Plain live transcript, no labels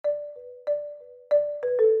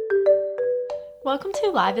Welcome to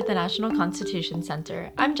Live at the National Constitution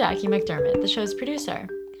Center. I'm Jackie McDermott, the show's producer.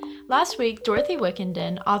 Last week, Dorothy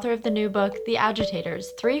Wickenden, author of the new book The Agitators,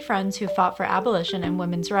 Three Friends Who Fought for Abolition and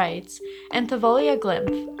Women's Rights, and Thavolia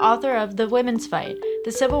Glymph, author of The Women's Fight,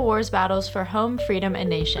 The Civil War's Battles for Home, Freedom, and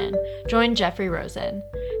Nation, joined Jeffrey Rosen.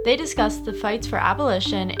 They discussed the fights for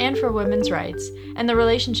abolition and for women's rights, and the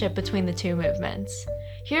relationship between the two movements.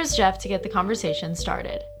 Here's Jeff to get the conversation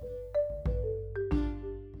started.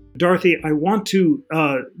 Dorothy, I want to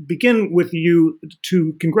begin with you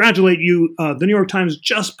to congratulate you. The New York Times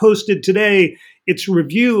just posted today its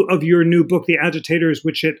review of your new book, The Agitators,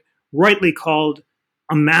 which it rightly called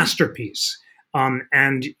a masterpiece.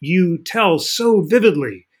 And you tell so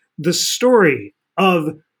vividly the story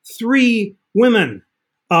of three women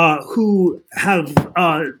who have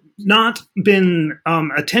not been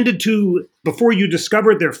attended to before you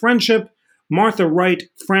discovered their friendship. Martha Wright,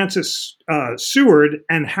 Frances Seward,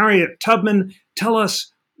 and Harriet Tubman. Tell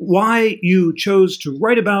us why you chose to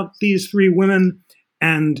write about these three women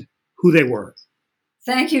and who they were.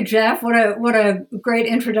 Thank you, Jeff. What a great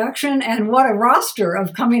introduction and what a roster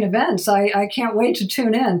of coming events. I can't wait to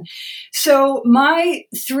tune in. So my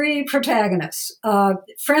three protagonists,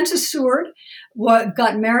 Frances Seward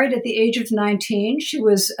got married at the age of 19. She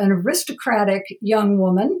was an aristocratic young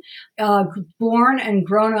woman, born and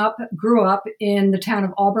grew up in the town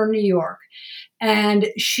of Auburn, New York. And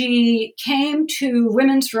she came to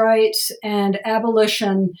women's rights and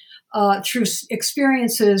abolition through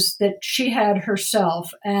experiences that she had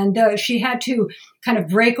herself. And she had to kind of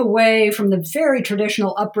break away from the very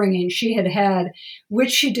traditional upbringing she had,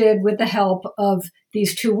 which she did with the help of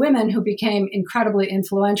these two women who became incredibly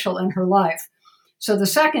influential in her life. So the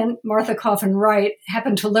second, Martha Coffin Wright,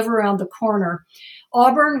 happened to live around the corner.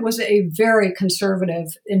 Auburn was a very conservative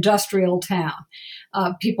industrial town,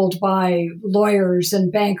 peopled by lawyers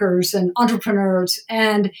and bankers and entrepreneurs.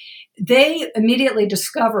 And they immediately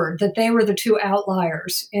discovered that they were the two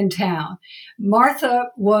outliers in town. Martha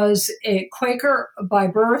was a Quaker by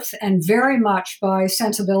birth and very much by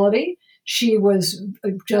sensibility. She was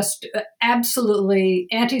just absolutely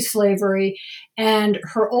anti-slavery. And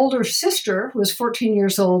her older sister, who was 14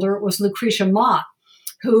 years older, was Lucretia Mott,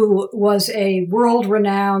 who was a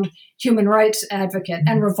world-renowned human rights advocate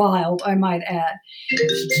and reviled, I might add.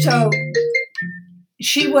 So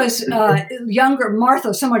she was younger.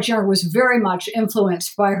 Martha, so much younger, was very much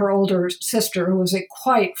influenced by her older sister, who was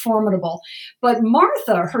quite formidable. But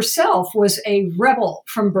Martha herself was a rebel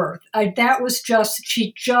from birth.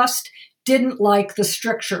 She just didn't like the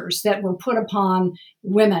strictures that were put upon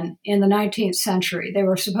women in the 19th century. They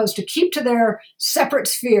were supposed to keep to their separate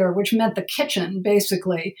sphere, which meant the kitchen,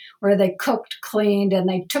 basically, where they cooked, cleaned, and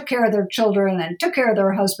they took care of their children and took care of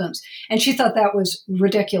their husbands. And she thought that was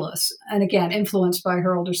ridiculous. And again, influenced by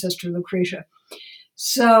her older sister, Lucretia.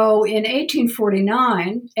 So in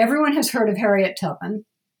 1849, everyone has heard of Harriet Tubman.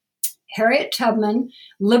 Harriet Tubman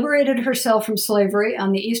liberated herself from slavery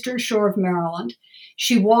on the eastern shore of Maryland.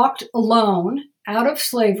 She walked alone out of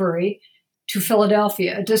slavery to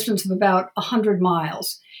Philadelphia, a distance of about 100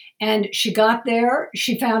 miles. And she got there,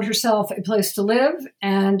 she found herself a place to live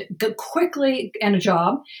and a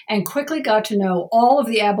job, and quickly got to know all of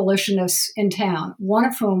the abolitionists in town, one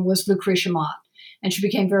of whom was Lucretia Mott. And she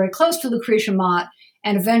became very close to Lucretia Mott,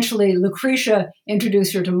 and eventually Lucretia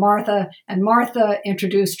introduced her to Martha, and Martha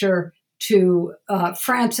introduced her to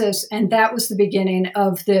Frances, and that was the beginning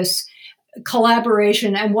of this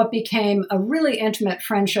collaboration and what became a really intimate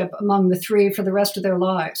friendship among the three for the rest of their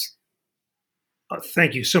lives.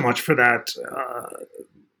 Thank you so much for that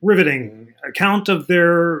riveting account of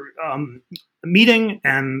their meeting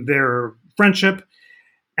and their friendship.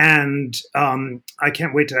 And I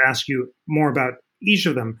can't wait to ask you more about each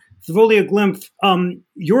of them. Thavolia Glymph,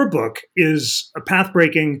 your book is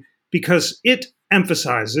path-breaking because it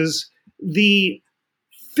emphasizes the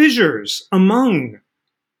fissures among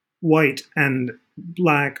white and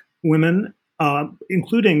Black women,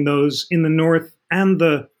 including those in the North and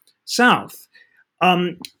the South.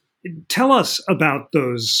 Tell us about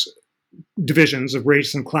those divisions of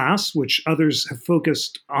race and class, which others have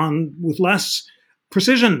focused on with less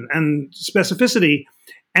precision and specificity,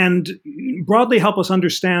 and broadly help us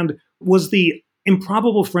understand, was the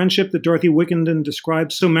improbable friendship that Dorothy Wickenden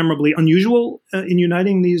described so memorably unusual in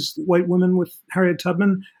uniting these white women with Harriet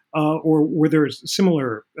Tubman? Or were there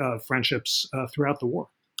similar friendships throughout the war?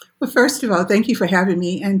 Well, first of all, thank you for having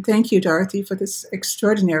me, and thank you, Dorothy, for this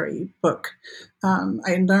extraordinary book.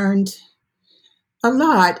 I learned a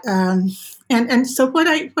lot, and so what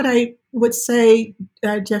I would say,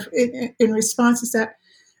 Jeff, in response is that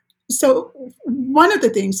So one of the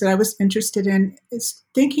things that I was interested in is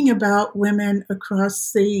thinking about women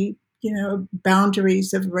across the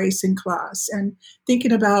boundaries of race and class, and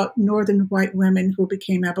thinking about Northern white women who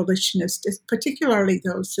became abolitionists, particularly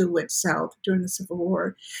those who went south during the Civil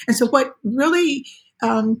War. And so what really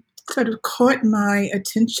sort of caught my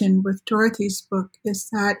attention with Dorothy's book is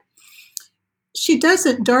that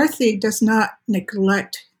Dorothy does not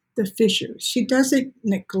neglect the fissures. She doesn't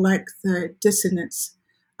neglect the dissonance.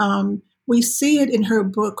 We see it in her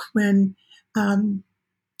book when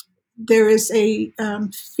there is a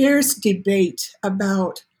fierce debate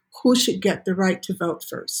about who should get the right to vote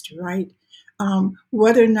first, right?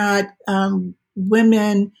 Whether or not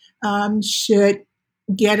women should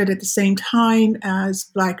get it at the same time as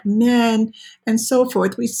Black men, and so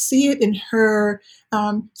forth. We see it in her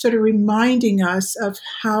sort of reminding us of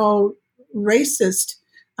how racist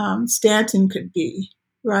Stanton could be,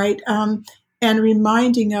 right? And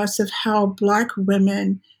reminding us of how Black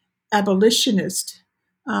women, abolitionists,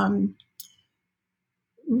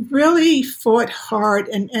 really fought hard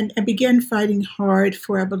and began fighting hard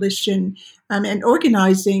for abolition and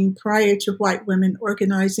organizing prior to white women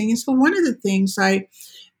organizing. And so one of the things I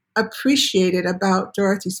appreciated about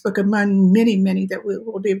Dorothy's book, among many, many that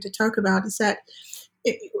we'll be able to talk about, is that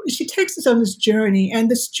she takes us on this journey. And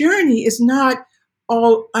this journey is not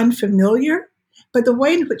all unfamiliar, but the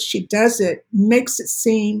way in which she does it makes it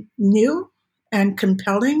seem new and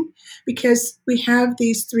compelling, because we have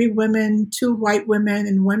these three women, two white women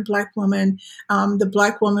and one Black woman. The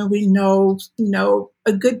Black woman we know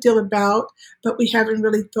a good deal about, but we haven't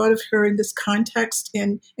really thought of her in this context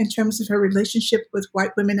in terms of her relationship with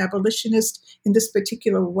white women abolitionists in this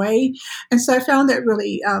particular way. And so I found that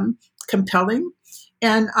really compelling.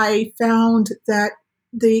 And I found that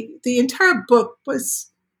the entire book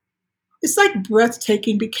it's like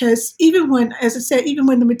breathtaking, because even when, as I said, even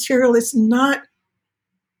when the material is not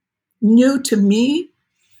new to me,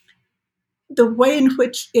 the way in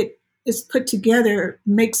which it is put together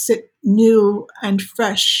makes it new and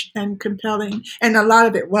fresh and compelling. And a lot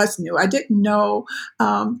of it was new. I didn't know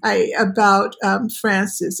about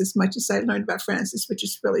Frances as much as I learned about Frances, which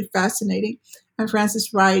is really fascinating. And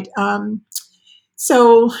Frances Wright.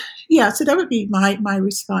 So that would be my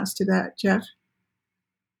response to that, Jeff.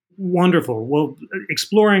 Wonderful. Well,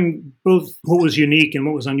 exploring both what was unique and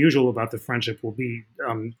what was unusual about the friendship will be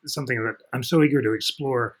something that I'm so eager to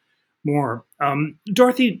explore more.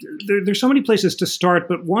 Dorothy, there's so many places to start,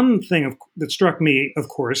 but one thing that struck me, of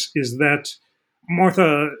course, is that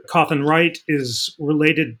Martha Coffin Wright is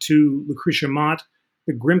related to Lucretia Mott.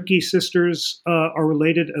 The Grimke sisters are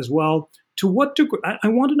related as well. To what degree? I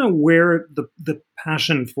want to know where the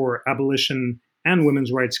passion for abolition and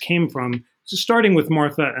women's rights came from. So starting with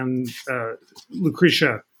Martha and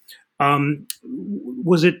Lucretia,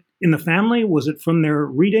 was it in the family? Was it from their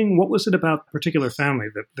reading? What was it about the particular family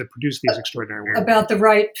that produced these extraordinary works? About the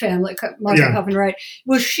Wright family, Martha Coffin Wright.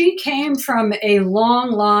 Well, she came from a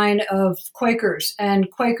long line of Quakers. And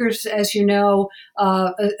Quakers, as you know,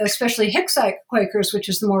 especially Hicksite Quakers, which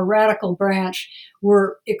is the more radical branch,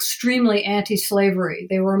 were extremely anti-slavery.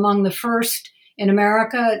 They were among the first in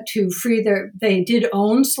America to free they did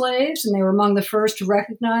own slaves, and they were among the first to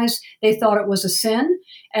recognize they thought it was a sin,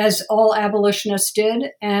 as all abolitionists did,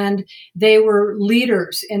 and they were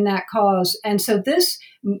leaders in that cause. And so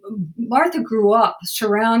Martha grew up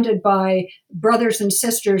surrounded by brothers and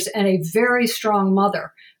sisters and a very strong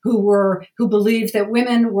mother who believed that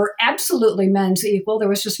women were absolutely men's equal. There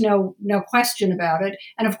was just no question about it.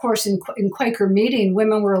 And of course, in Quaker meeting,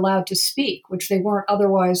 women were allowed to speak, which they weren't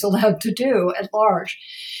otherwise allowed to do at large.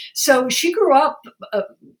 So she grew up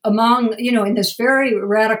among, in this very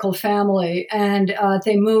radical family, and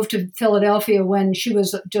they moved to Philadelphia when she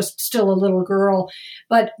was just still a little girl.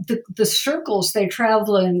 But the circles they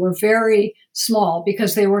traveled in were very small,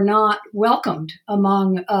 because they were not welcomed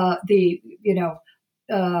among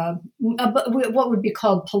what would be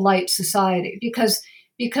called polite society, because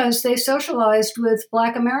they socialized with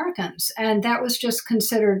Black Americans, and that was just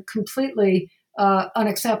considered completely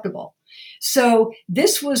unacceptable. So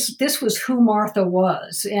this was who Martha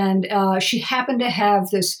was, and she happened to have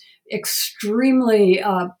this extremely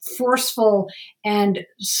forceful and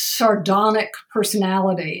sardonic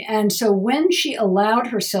personality. And so when she allowed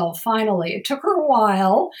herself, finally, it took her a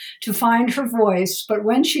while to find her voice, but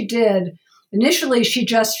when she did, initially she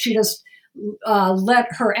just let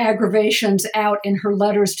her aggravations out in her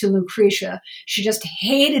letters to Lucretia. She just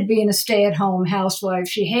hated being a stay-at-home housewife.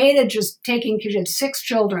 She hated just she had 6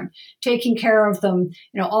 children, taking care of them,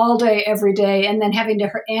 all day, every day, and then having to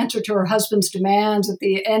answer to her husband's demands at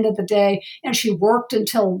the end of the day. And she worked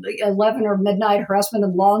until 11 or midnight. Her husband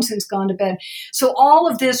had long since gone to bed. So all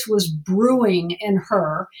of this was brewing in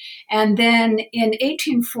her. And then in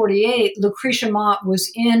 1848, Lucretia Mott was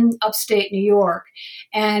in upstate New York,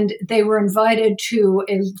 and they were invited to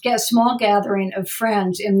a small gathering of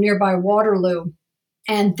friends in nearby Waterloo.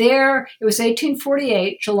 And there, it was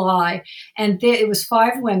 1848, July, and it was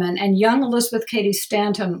 5 women, and young Elizabeth Cady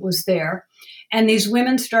Stanton was there. And these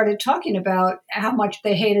women started talking about how much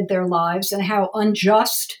they hated their lives and how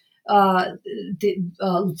unjust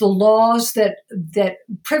the laws that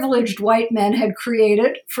privileged white men had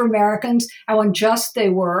created for Americans, how unjust they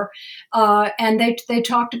were, and they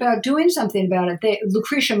talked about doing something about it.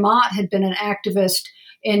 Lucretia Mott had been an activist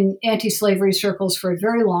in anti-slavery circles for a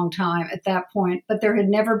very long time at that point, but there had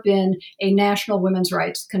never been a national women's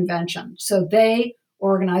rights convention. So they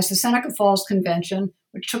organized the Seneca Falls Convention,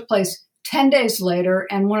 which took place 10 days later,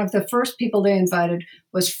 and one of the first people they invited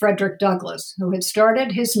was Frederick Douglass, who had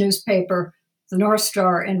started his newspaper, the North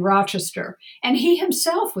Star, in Rochester. And he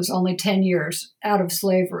himself was only 10 years out of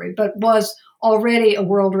slavery, but was already a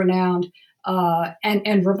world-renowned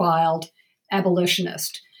and reviled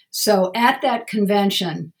abolitionist. So at that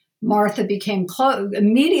convention, Martha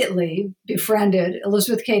immediately befriended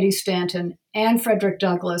Elizabeth Cady Stanton and Frederick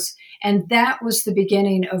Douglass, and that was the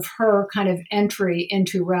beginning of her kind of entry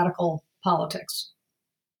into radical politics.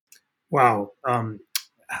 Wow.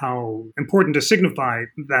 How important to signify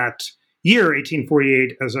that year,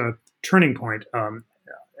 1848, as a turning point,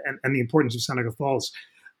 and the importance of Seneca Falls.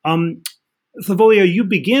 Savolio, you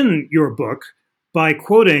begin your book by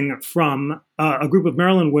quoting from a group of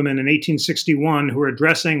Maryland women in 1861 who were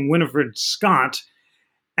addressing Winifred Scott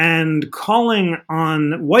and calling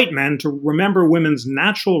on white men to remember women's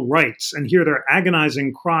natural rights and hear their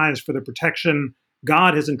agonizing cries for the protection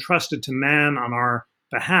God has entrusted to man on our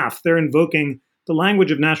behalf. They're invoking the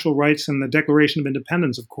language of natural rights and the Declaration of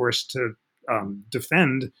Independence, of course, to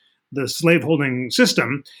defend the slaveholding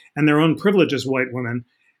system and their own privilege as white women.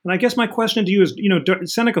 And I guess my question to you is,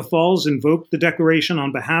 Seneca Falls invoked the Declaration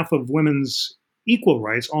on behalf of women's equal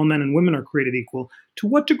rights. All men and women are created equal. To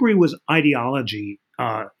what degree was ideology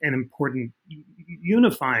an important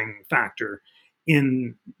unifying factor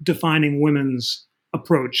in defining women's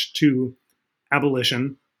approach to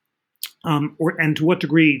abolition? And to what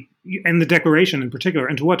degree, and the Declaration in particular,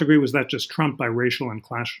 and to what degree was that just trumped by racial and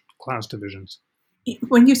class divisions?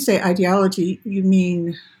 When you say ideology, you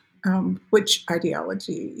mean which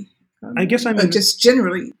ideology? I guess I mean just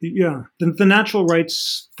generally. Yeah, the natural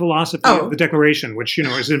rights philosophy of the Declaration, which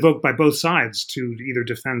is invoked by both sides to either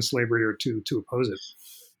defend slavery or to oppose it.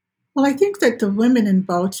 Well, I think that the women in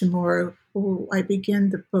Baltimore, who I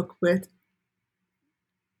begin the book with,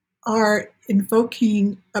 are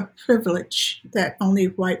invoking a privilege that only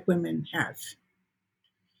white women have.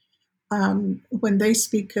 When they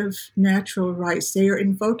speak of natural rights, they are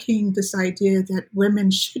invoking this idea that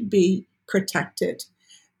women should be protected,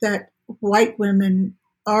 that white women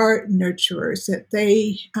are nurturers, that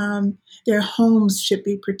their homes should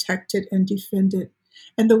be protected and defended.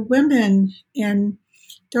 And the women in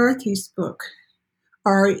Dorothy's book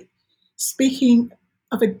are speaking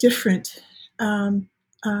of a different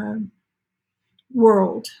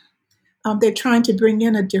world. They're trying to bring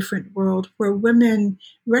in a different world where women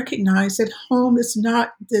recognize that home is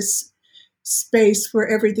not this space where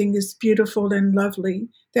everything is beautiful and lovely,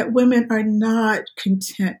 that women are not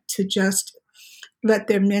content to just let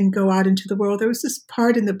their men go out into the world. There was this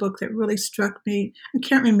part in the book that really struck me. I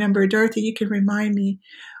can't remember. Dorothy, you can remind me,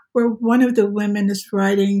 where one of the women is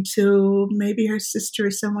writing to maybe her sister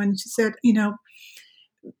or someone. She said,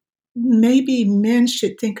 maybe men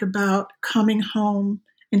should think about coming home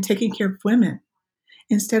and taking care of women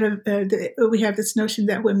instead of we have this notion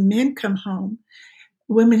that when men come home,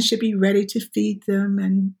 women should be ready to feed them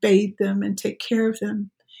and bathe them and take care of them.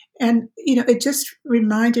 And, it just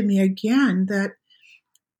reminded me again that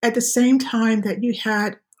at the same time that you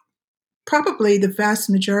had probably the vast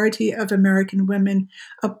majority of American women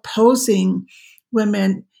opposing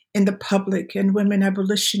women in the public and women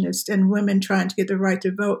abolitionists and women trying to get the right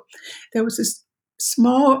to vote, there was this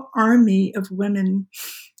small army of women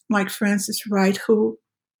like Frances Wright who,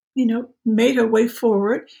 made her way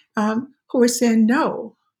forward, who were saying,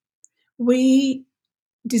 no, we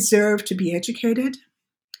deserve to be educated.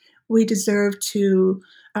 We deserve to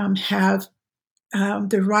have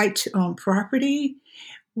the right to own property.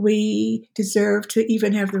 we deserve to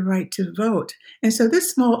even have the right to vote. And so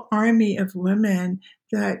this small army of women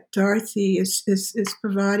that Dorothy is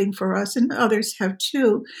providing for us, and others have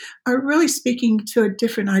too, are really speaking to a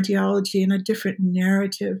different ideology and a different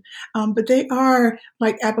narrative. But they are,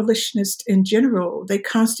 like abolitionists in general, they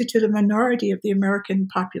constitute a minority of the American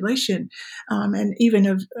population, and even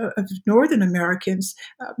of Northern Americans.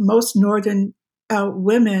 Most Northern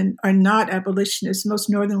women are not abolitionists. Most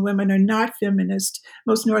Northern women are not feminists.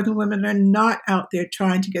 Most Northern women are not out there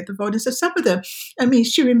trying to get the vote. And so some of the,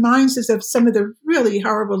 she reminds us of some of the really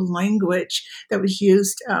horrible language that was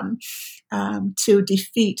used to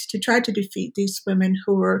try to defeat these women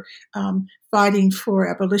who were fighting for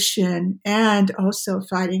abolition and also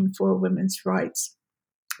fighting for women's rights.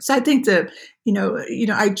 So I think that,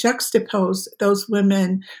 I juxtapose those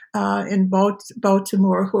women in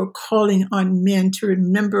Baltimore who are calling on men to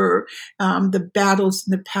remember the battles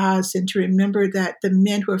in the past and to remember that the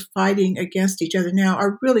men who are fighting against each other now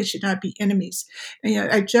should not be enemies.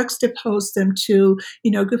 And, I juxtapose them to,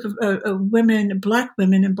 a group of women, Black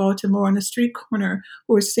women in Baltimore on a street corner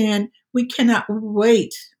who are saying, we cannot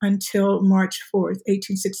wait until March 4th,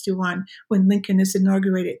 1861, when Lincoln is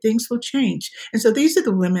inaugurated. Things will change. And so these are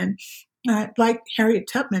the women like Harriet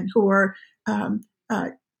Tubman who are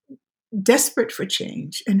desperate for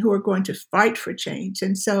change and who are going to fight for change.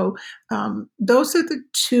 And so those are the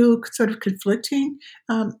two sort of conflicting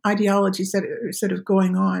ideologies that are sort of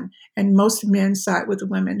going on. And most men side with the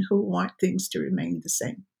women who want things to remain the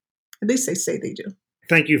same. At least they say they do.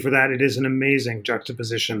 Thank you for that. It is an amazing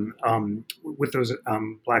juxtaposition with those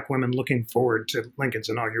Black women looking forward to Lincoln's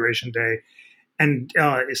inauguration day. And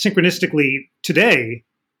synchronistically,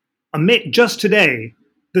 just today,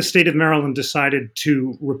 the state of Maryland decided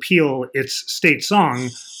to repeal its state song,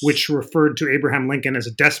 which referred to Abraham Lincoln as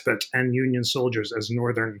a despot and Union soldiers as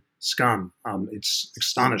Northern scum. It's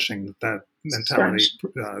astonishing that mentality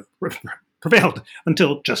prevailed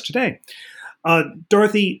until just today.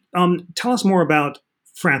 Dorothy, tell us more about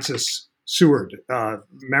Frances Seward,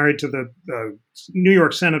 married to the New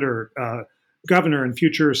York senator, governor, and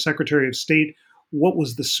future Secretary of State. What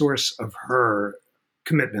was the source of her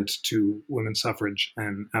commitment to women's suffrage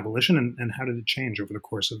and abolition, and how did it change over the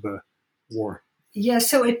course of the war?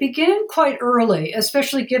 Yes, so it began quite early,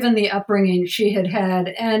 especially given the upbringing she had had.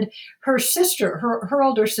 And her sister, her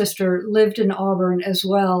older sister, lived in Auburn as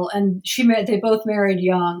well. And they both married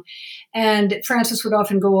young. And Frances would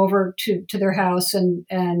often go over to their house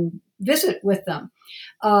and visit with them.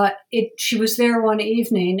 She was there one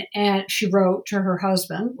evening, and she wrote to her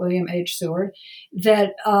husband, William H. Seward,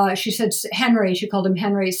 that she said, Henry, she called him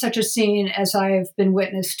Henry, such a scene as I have been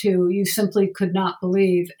witness to, you simply could not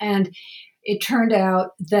believe. And it turned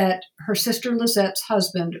out that her sister Lizette's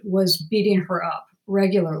husband was beating her up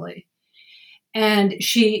regularly. And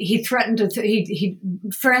he threatened to,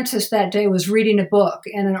 Frances that day was reading a book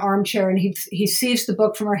in an armchair, and he seized the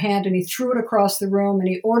book from her hand and he threw it across the room, and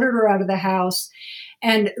he ordered her out of the house.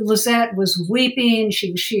 And Lizette was weeping.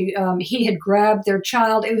 He had grabbed their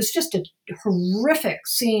child. It was just a horrific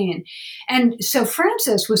scene. And so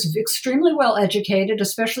Frances was extremely well educated,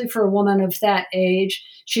 especially for a woman of that age.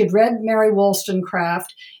 She had read Mary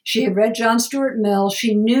Wollstonecraft. She had read John Stuart Mill.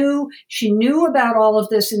 She knew about all of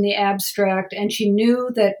this in the abstract, and she knew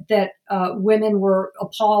that women were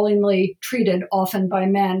appallingly treated often by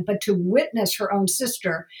men. But to witness her own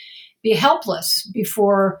sister be helpless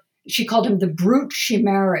before, she called him the brute she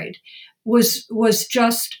married, was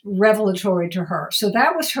just revelatory to her. So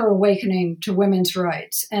that was her awakening to women's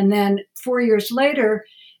rights. And then 4 years later,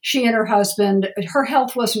 she and her husband, her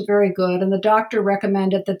health wasn't very good, and the doctor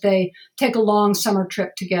recommended that they take a long summer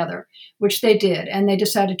trip together, which they did, and they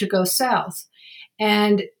decided to go south.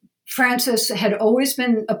 And Frances had always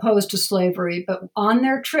been opposed to slavery, but on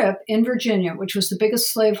their trip in Virginia, which was the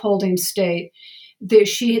biggest slaveholding state,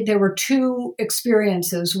 there were two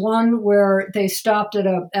experiences. One where they stopped at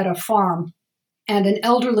a farm, and an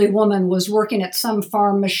elderly woman was working at some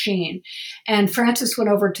farm machine. And Frances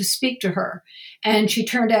went over to speak to her, and she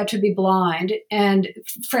turned out to be blind. And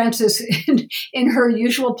Frances, in her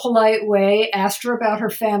usual polite way, asked her about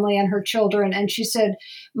her family and her children. And she said,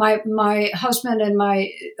 my husband and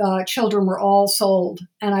my children were all sold,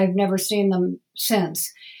 and I've never seen them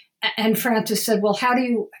since. And Frances said, well, how do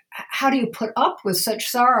you put up with such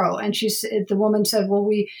sorrow? And the woman said, well,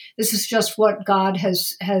 this is just what God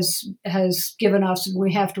has given us, and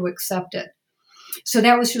we have to accept it. So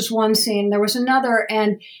that was just one scene. There was another,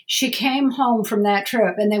 and she came home from that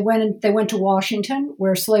trip, and they went to Washington,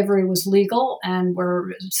 where slavery was legal, and where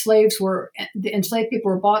the enslaved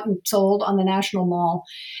people were bought and sold on the National Mall.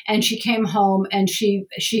 And she came home, and she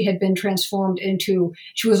had been transformed into.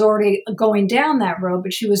 She was already going down that road,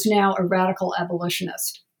 but she was now a radical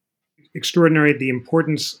abolitionist. Extraordinary, the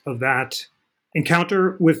importance of that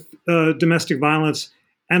encounter with domestic violence,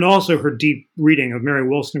 and also her deep reading of Mary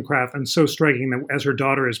Wollstonecraft, and so striking that as her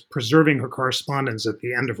daughter is preserving her correspondence at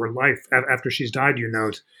the end of her life, after she's died, you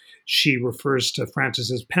note, she refers to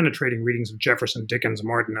Frances's penetrating readings of Jefferson, Dickens,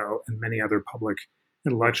 Martineau, and many other public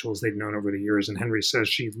intellectuals they'd known over the years. And Henry says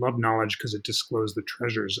she loved knowledge because it disclosed the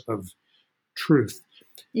treasures of truth.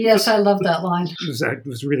 Yes, I love that line. It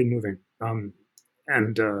was really moving.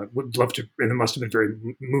 And would love to, and it must have been very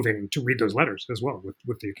moving to read those letters as well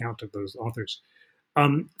with the account of those authors.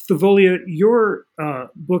 Thavolia, your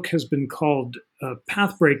book has been called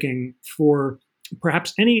pathbreaking for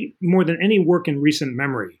perhaps more than any work in recent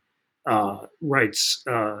memory, writes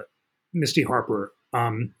Misty Harper.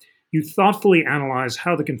 You thoughtfully analyze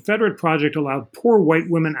how the Confederate project allowed poor white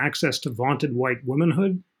women access to vaunted white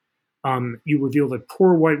womanhood. You reveal that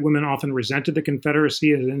poor white women often resented the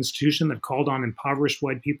Confederacy as an institution that called on impoverished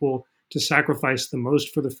white people to sacrifice the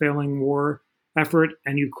most for the failing war effort,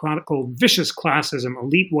 and you chronicle vicious classism,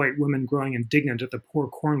 elite white women growing indignant at the poor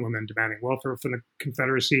corn women demanding welfare from the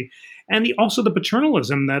Confederacy, and also the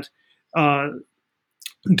paternalism that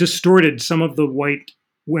distorted some of the white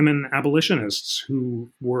women abolitionists who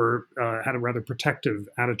had a rather protective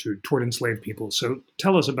attitude toward enslaved people. So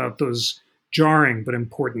tell us about those jarring but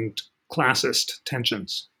important classist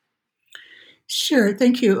tensions. Sure,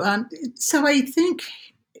 thank you. So I think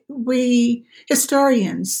we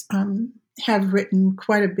historians have written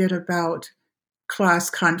quite a bit about class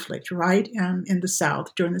conflict, right, in the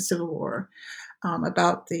South during the Civil War,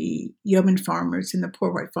 about the yeoman farmers and the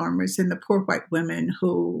poor white farmers and the poor white women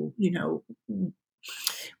who,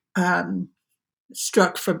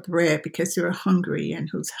 struck for bread because they were hungry and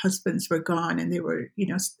whose husbands were gone and they were,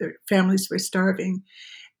 their families were starving.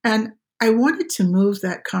 And I wanted to move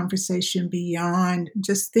that conversation beyond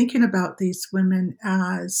just thinking about these women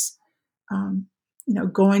as,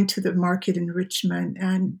 going to the market in Richmond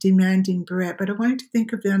and demanding bread. But I wanted to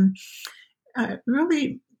think of them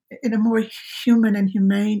really in a more human and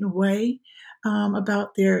humane way,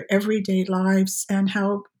 about their everyday lives and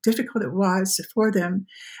how difficult it was for them.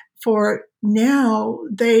 For now,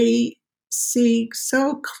 they see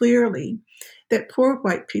so clearly that poor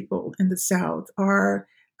white people in the South are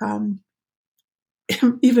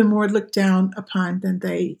even more looked down upon than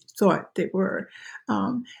they thought they were.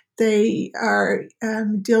 They are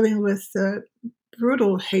dealing with the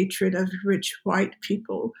brutal hatred of rich white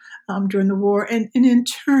people during the war. And in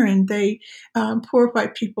turn, poor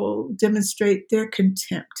white people demonstrate their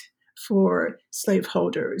contempt for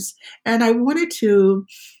slaveholders. And I wanted to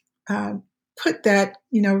put that,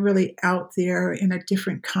 really out there in a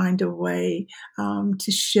different kind of way,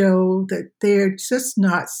 to show that they're just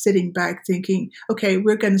not sitting back thinking, okay,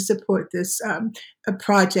 we're going to support this a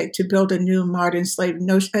project to build a new modern slave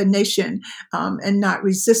nation, and not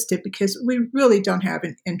resist it, because we really don't have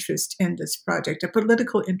an interest in this project, a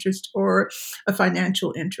political interest or a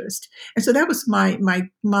financial interest. And so that was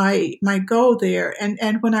my goal there.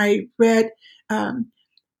 And when I read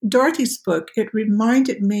Dorothy's book, it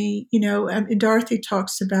reminded me, and Dorothy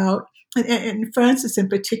talks about, and Frances in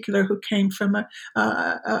particular, who came from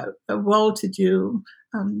a well-to-do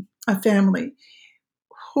a family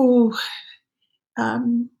who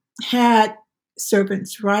had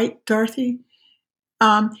servants, right, Dorothy?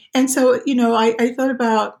 And so, I thought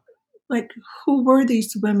about, like, who were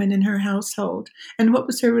these women in her household, and what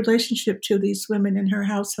was her relationship to these women in her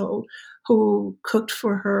household who cooked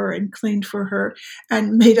for her and cleaned for her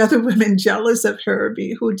and made other women jealous of her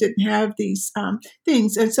who didn't have these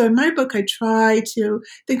things. And so in my book, I try to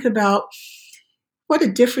think about what a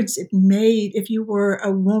difference it made if you were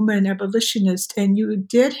a woman abolitionist and you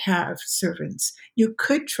did have servants. You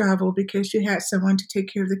could travel because you had someone to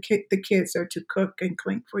take care of the kids or to cook and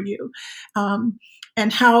clean for you.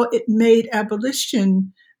 And how it made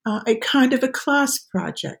abolition a kind of a class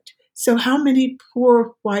project. So how many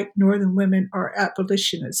poor white Northern women are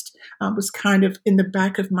abolitionists was kind of in the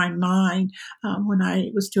back of my mind when I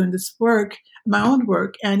was doing this work, my own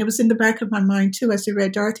work. And it was in the back of my mind, too, as I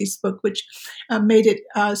read Dorothy's book, which made it,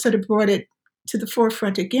 sort of brought it to the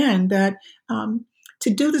forefront again, that to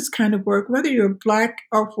do this kind of work, whether you're Black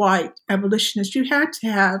or white abolitionist, you had to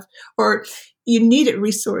have, or you needed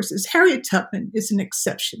resources. Harriet Tubman is an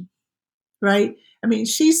exception. right? I mean,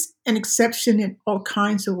 she's an exception in all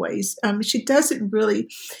kinds of ways. She doesn't really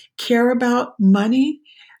care about money.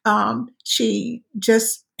 She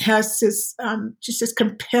just has this, she's just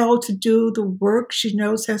compelled to do the work she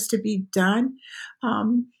knows has to be done.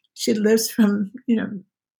 She lives from,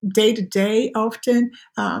 day to day often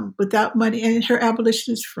without money. And her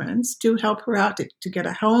abolitionist friends do help her out to get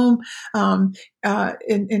a home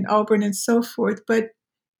in Auburn and so forth. But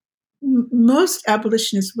most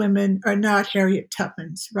abolitionist women are not Harriet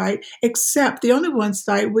Tubmans, right? Except the only ones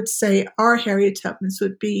that I would say are Harriet Tubmans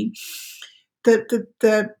would be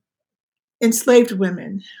the enslaved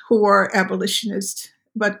women who are abolitionists,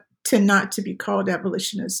 but tend not to be called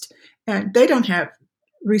abolitionists. And they don't have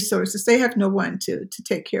resources. They have no one to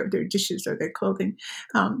take care of their dishes or their clothing.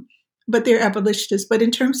 But they're abolitionists. But in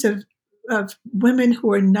terms of women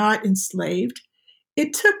who are not enslaved,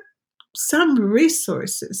 it took some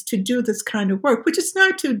resources to do this kind of work, which is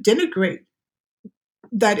not to denigrate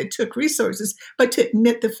that it took resources, but to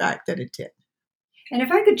admit the fact that it did. And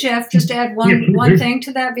if I could, Jeff, just add one thing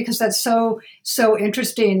to that, because that's so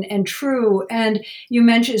interesting and true. And you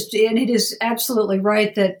mentioned, and it is absolutely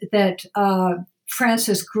right that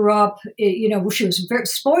Frances grew up, she was a very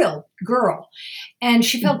spoiled girl, and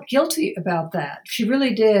she felt guilty about that. She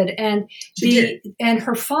really did. And and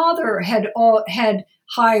her father had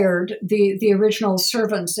hired the original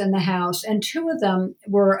servants in the house, and two of them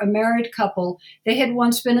were a married couple. They had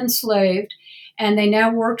once been enslaved, and they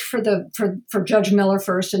now worked for Judge Miller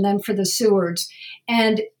first, and then for the Sewards.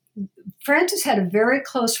 And Frances had a very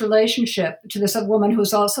close relationship to this woman who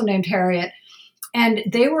was also named Harriet. And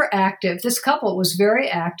they were active. This couple was very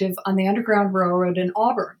active on the Underground Railroad in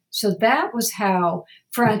Auburn. So that was how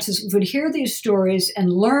Frances would hear these stories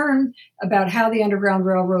and learn about how the Underground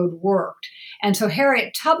Railroad worked. And so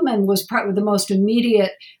Harriet Tubman was probably the most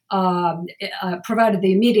immediate, provided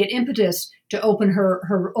the immediate impetus to open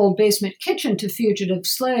her old basement kitchen to fugitive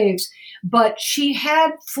slaves. But she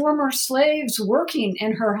had former slaves working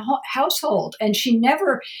in her household, and she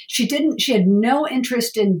had no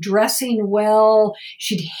interest in dressing well.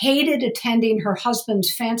 She'd hated attending her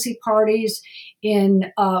husband's fancy parties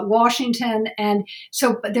in Washington. And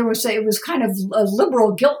so it was kind of a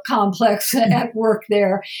liberal guilt complex at work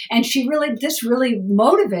there. And this really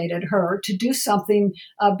motivated her to do something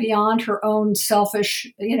beyond her own selfish,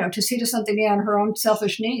 to see to something beyond her own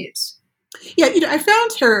selfish needs. Yeah, I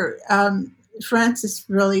found her, Frances,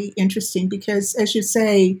 really interesting because, as you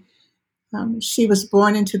say, she was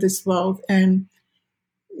born into this wealth, and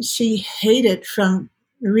she hated, from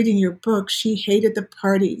reading your book, she hated the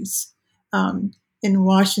parties in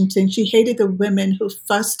Washington. She hated the women who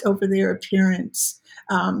fussed over their appearance.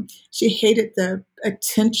 She hated the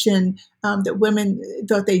attention that women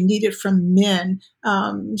thought they needed from men.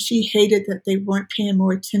 She hated that they weren't paying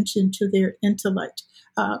more attention to their intellect.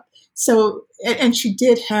 And she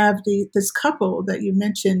did have this couple that you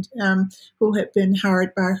mentioned who had been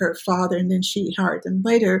hired by her father, and then she hired them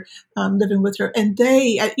later, living with her. And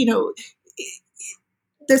they,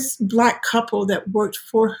 this Black couple that worked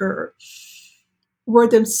for her were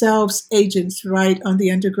themselves agents, right, on the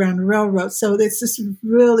Underground Railroad. So there's this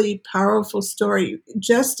really powerful story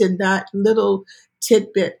just in that little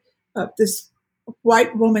tidbit of this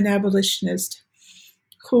white woman abolitionist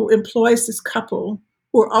who employs this couple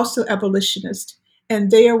who are also abolitionists,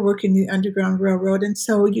 and they are working the Underground Railroad. And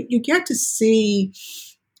so you get to see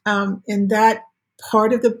in that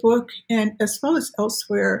part of the book, and as well as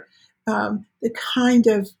elsewhere, the kind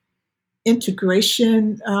of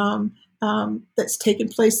integration that's taken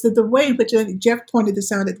place, the way in which, I think Jeff pointed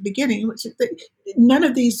this out at the beginning, which is that none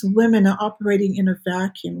of these women are operating in a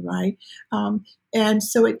vacuum, right? And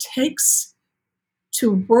so it takes,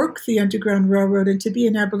 to work the Underground Railroad and to be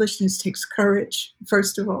an abolitionist takes courage,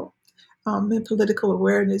 first of all, and political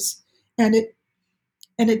awareness. And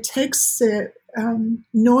it takes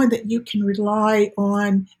knowing that you can rely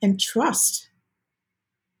on and trust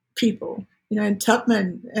people. And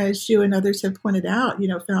Tubman, as you and others have pointed out,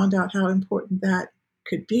 people how important that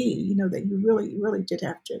could be, that you really, really did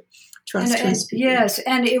have to trust those people. Yes,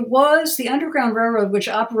 and it was the Underground Railroad, which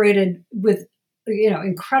operated with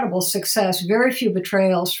incredible success, very few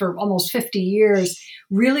betrayals for almost 50 years,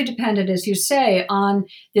 really depended, as you say, on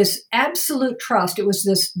this absolute trust. It was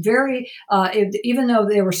this very, even though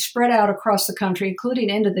they were spread out across the country, including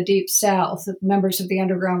into the Deep South, members of the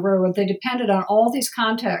Underground Railroad, they depended on all these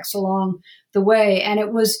contacts along the way. And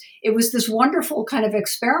it was this wonderful kind of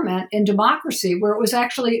experiment in democracy, where it was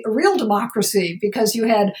actually a real democracy, because you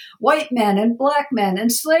had white men and Black men,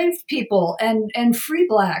 enslaved people and free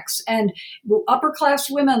Blacks, and upper class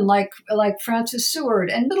women like Frances Seward,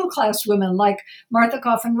 and middle class women like Martha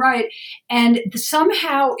click off and write. And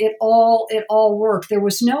somehow it all worked. There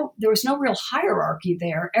was no real hierarchy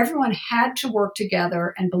there. Everyone had to work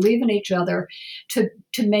together and believe in each other to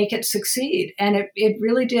make it succeed. And it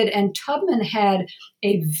really did. And Tubman had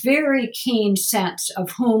a very keen sense of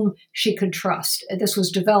whom she could trust. This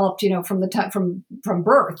was developed, from the time from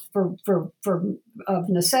birth of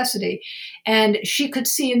necessity, and she could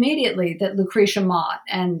see immediately that Lucretia Mott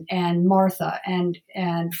and Martha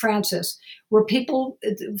and Frances were people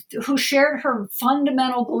who shared her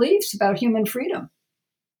fundamental beliefs about human freedom.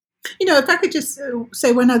 If I could just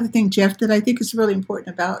say one other thing, Jeff, that I think is really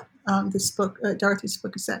important about this book, Dorothy's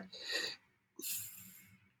book, is that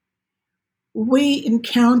we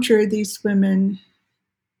encounter these women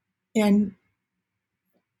in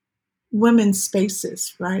women's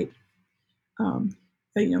spaces, right?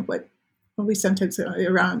 What we sometimes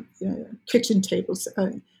around kitchen tables,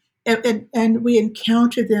 and we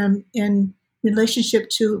encounter them in relationship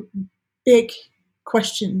to big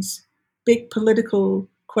questions, big political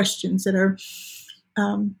questions that are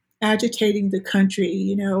agitating the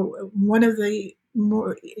country. One of the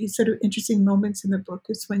more sort of interesting moments in the book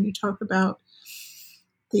is when you talk about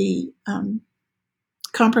the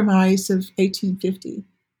Compromise of 1850.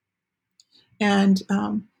 And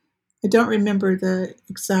I don't remember the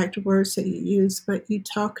exact words that you use, but you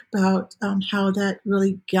talk about how that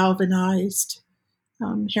really galvanized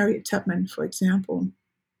Harriet Tubman, for example,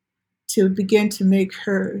 to begin to make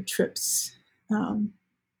her trips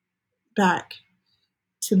back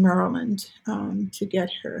to Maryland to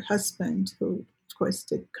get her husband, who of course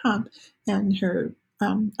did come, and her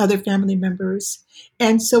other family members.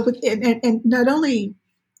 And so, and not only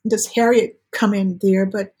does Harriet come in there,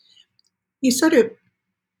 but you sort of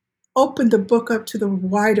open the book up to the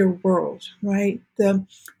wider world, right? The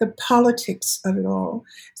politics of it all.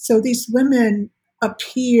 So these women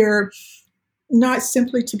appear not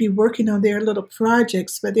simply to be working on their little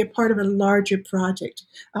projects, but they're part of a larger project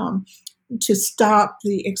to stop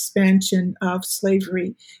the expansion of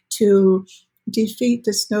slavery, to defeat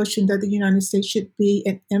this notion that the United States should be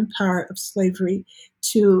an empire of slavery,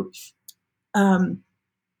 to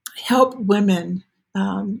help women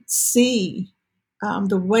see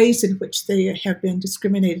the ways in which they have been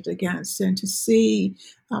discriminated against, and to see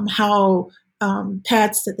how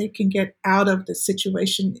paths that they can get out of the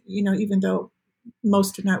situation, even though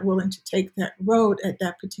most are not willing to take that road at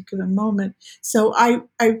that particular moment. So I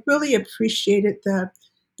really appreciated the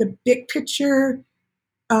big picture,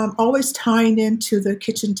 always tying into the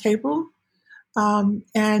kitchen table,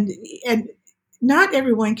 and not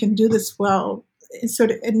everyone can do this well,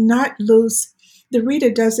 and not lose, the reader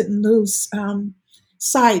doesn't lose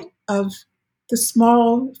sight of the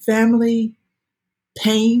small family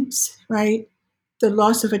pains, right? The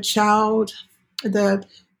loss of a child,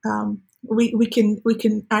 we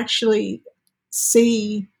can actually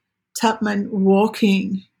see Tubman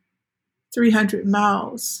walking 300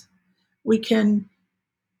 miles. We can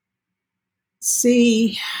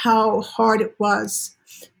see how hard it was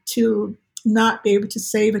to not be able to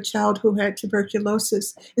save a child who had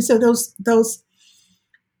tuberculosis. And so those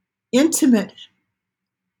intimate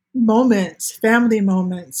moments, family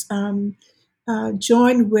moments,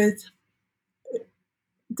 joined with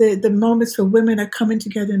the moments where women are coming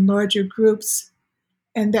together in larger groups,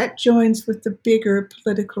 and that joins with the bigger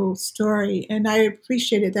political story. And I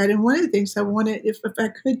appreciated that. And one of the things I wanted, if I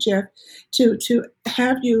could, Jeff, to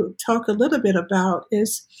have you talk a little bit about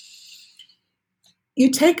is, you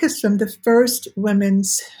take us from the first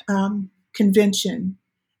women's convention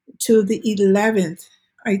to the 11th.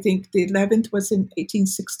 I think the 11th was in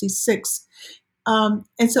 1866. And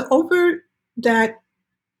so over that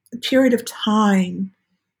period of time,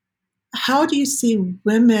 how do you see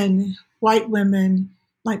women, white women,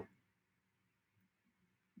 like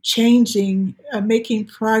changing, making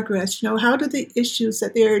progress? How do the issues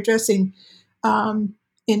that they're addressing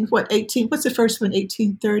in what's the first one,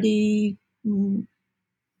 1830?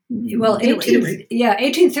 Well,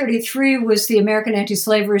 1833 was the American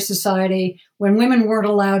Anti-Slavery Society, when women weren't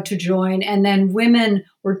allowed to join, and then women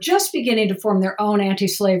were just beginning to form their own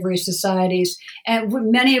anti-slavery societies,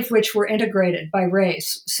 and many of which were integrated by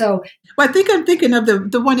race. So, well, I think I'm thinking of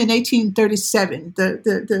the one in 1837,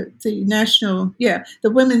 the national,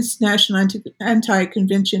 the Women's National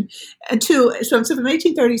Anti-Convention, and so from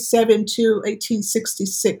 1837 to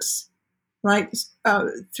 1866, right?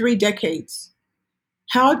 3 decades.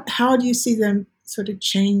 How do you see them sort of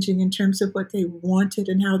changing in terms of what they wanted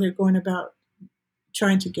and how they're going about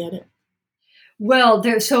trying to get it? Well,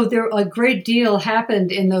 there a great deal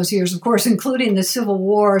happened in those years, of course, including the Civil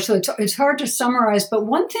War. So it's hard to summarize. But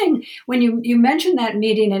one thing, when you mentioned that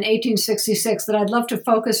meeting in 1866, that I'd love to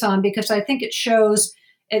focus on, because I think it shows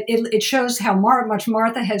it shows how much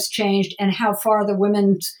Martha has changed and how far the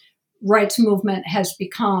women's rights movement has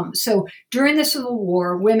become. So during the Civil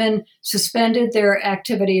War, women suspended their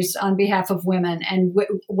activities on behalf of women and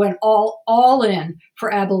went all in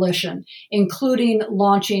for abolition, including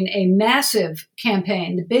launching a massive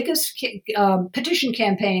campaign, the biggest petition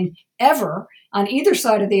campaign ever on either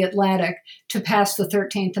side of the Atlantic, to pass the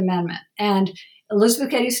 13th Amendment. And Elizabeth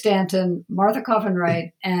Cady Stanton, Martha Coffin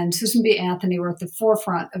Wright, and Susan B. Anthony were at the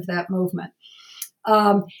forefront of that movement.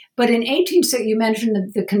 But in 1860, you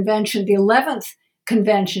mentioned the convention, the 11th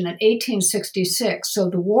convention in 1866. So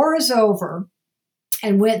the war is over,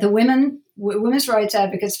 and the women's rights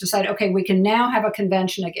advocates decide, okay, we can now have a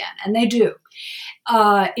convention again, and they do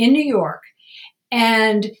in New York.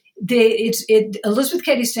 And Elizabeth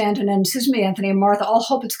Cady Stanton and Susan B. Anthony and Martha all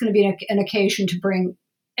hope it's going to be an occasion to bring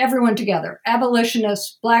everyone together,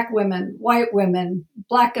 abolitionists, Black women,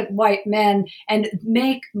 Black and white men, and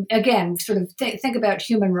make, again, sort of think about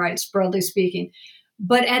human rights, broadly speaking.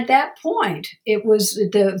 But at that point, it was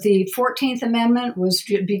the 14th Amendment was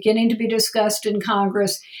beginning to be discussed in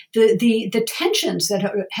Congress. The tensions that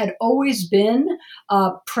had always been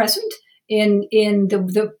present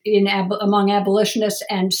among abolitionists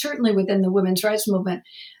and certainly within the women's rights movement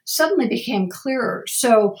suddenly became clearer.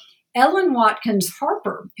 So Ellen Watkins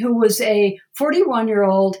Harper, who was a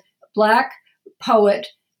 41-year-old Black poet,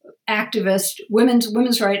 activist, women's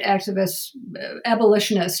rights activist,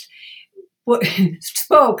 abolitionist,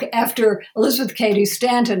 spoke after Elizabeth Cady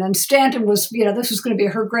Stanton. And Stanton was, this was going to be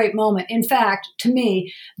her great moment. In fact, to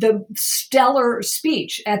me, the stellar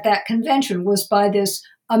speech at that convention was by this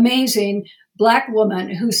amazing Black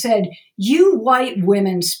woman who said, "You white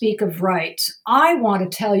women speak of rights. I want to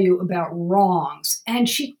tell you about wrongs." And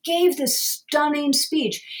she gave this stunning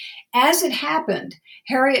speech. As it happened,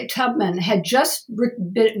 Harriet Tubman had just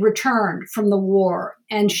returned from the war,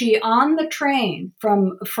 and she, on the train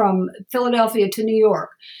from Philadelphia to New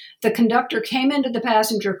York, the conductor came into the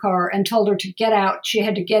passenger car and told her to get out. She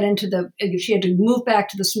had to move back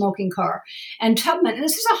to the smoking car. And Tubman, and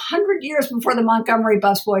this is 100 years before the Montgomery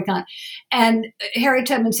bus boycott, and Harriet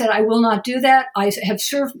Tubman said, "I will not do that.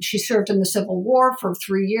 She served in the Civil War for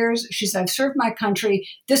 3 years. She said, "I've served my country.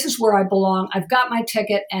 This is where I belong. I've got my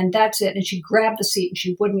ticket, and that's it." And she grabbed the seat and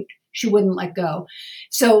she wouldn't let go.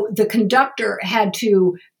 So the conductor had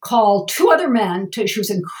to call two other men. She was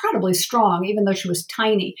incredibly strong, even though she was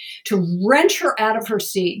tiny, to wrench her out of her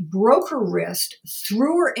seat, broke her wrist,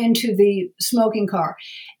 threw her into the smoking car.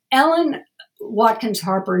 Ellen Watkins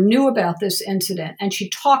Harper knew about this incident, and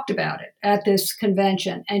she talked about it at this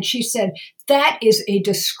convention. And she said, "That is a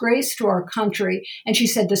disgrace to our country." And she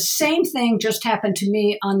said, "The same thing just happened to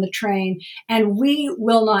me on the train, and we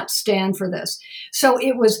will not stand for this." So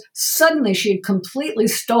it was suddenly she had completely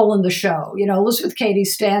stolen the show. Elizabeth Cady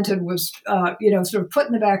Stanton was, sort of put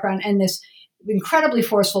in the background, and this incredibly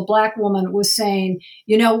forceful Black woman was saying,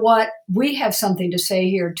 "You know what? We have something to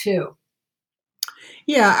say here too."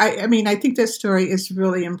 Yeah, I mean, I think this story is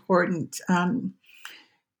really important.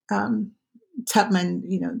 Tubman,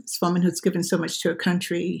 this woman who's given so much to her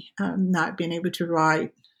country, not being able to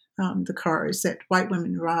ride the cars that white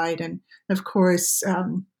women ride. And of course,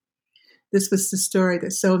 this was the story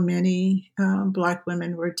that so many Black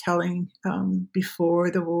women were telling before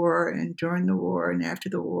the war and during the war and after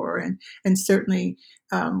the war, and certainly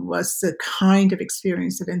was the kind of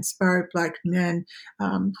experience that inspired Black men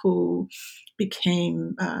who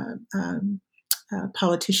became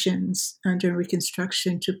politicians during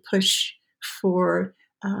Reconstruction to push for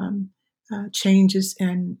changes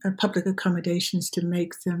in public accommodations to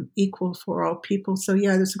make them equal for all people. So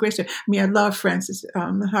yeah, that's a great story. I mean, I love Frances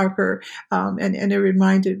Harper, and it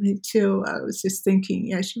reminded me too. I was just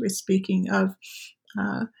thinking as you were speaking of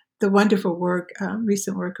the wonderful work,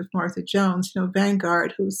 recent work of Martha Jones,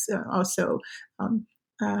 Vanguard, who's also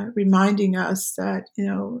reminding us that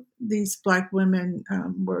these Black women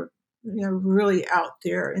were really out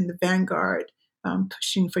there in the vanguard,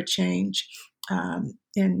 pushing for change.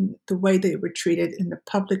 In the way they were treated in the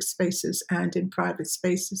public spaces and in private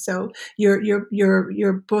spaces. So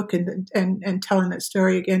your book and telling that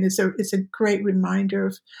story again is a great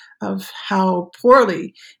reminder of how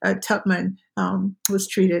poorly Tubman was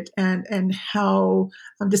treated and how,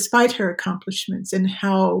 despite her accomplishments, and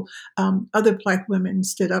how other Black women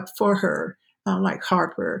stood up for her, like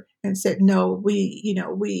Harper, and said, "No, we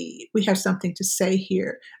have something to say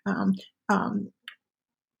here."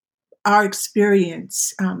 our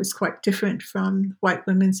experience is quite different from white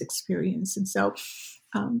women's experience. And so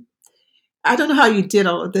I don't know how you did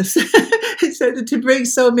all of this. So to bring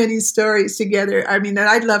so many stories together. I mean,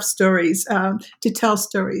 I love stories, to tell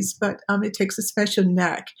stories, but it takes a special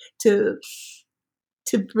knack to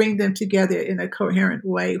bring them together in a coherent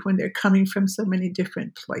way when they're coming from so many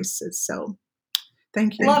different places. So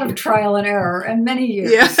thank you. A lot of trial and error and many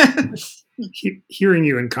years. Yeah. Hearing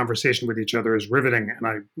you in conversation with each other is riveting,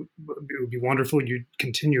 and it would be wonderful you'd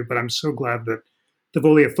continue, but I'm so glad that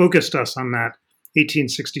Thavolia focused us on that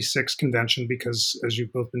 1866 convention, because, as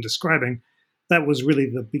you've both been describing, that was really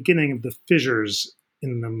the beginning of the fissures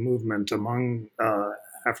in the movement among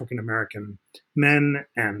African American men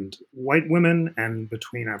and white women, and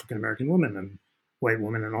between African American women and white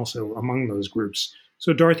women, and also among those groups.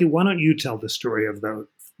 So, Dorothy, why don't you tell the story of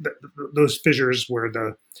those fissures where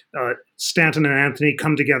the Stanton and Anthony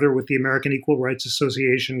come together with the American Equal Rights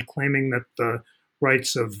Association, claiming that the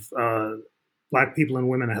rights of Black people and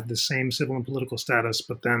women have the same civil and political status,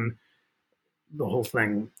 but then the whole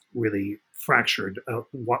thing really fractured.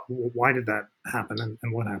 Why did that happen,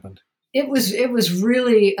 and what happened? It was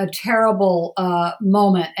really a terrible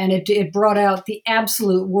moment, and it brought out the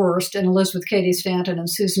absolute worst in Elizabeth Cady Stanton and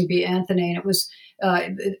Susan B. Anthony,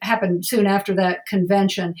 and it happened soon after that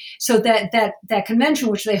convention. So that convention,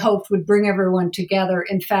 which they hoped would bring everyone together,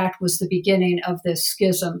 in fact, was the beginning of this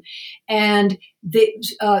schism. And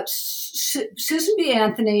Susan B.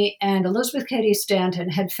 Anthony and Elizabeth Cady Stanton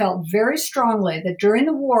had felt very strongly that during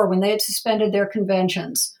the war, when they had suspended their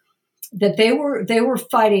conventions, that they were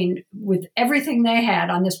fighting with everything they had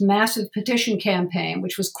on this massive petition campaign,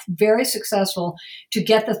 which was very successful, to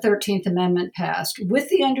get the 13th Amendment passed, with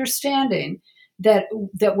the understanding that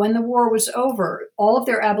when the war was over, all of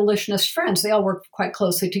their abolitionist friends, they all worked quite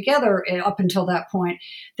closely together up until that point,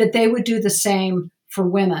 that they would do the same for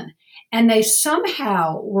women. And they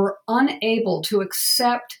somehow were unable to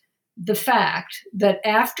accept the fact that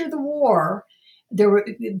after the war, there were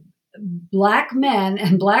Black men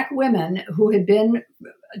and Black women who had been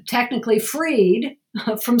technically freed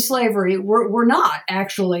from slavery were not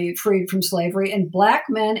actually freed from slavery, and Black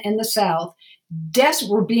men in the South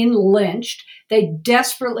were being lynched. They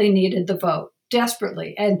desperately needed the vote,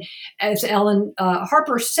 desperately. And as Ellen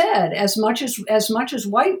Harper said, as much as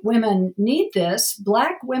white women need this,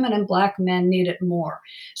 Black women and Black men need it more.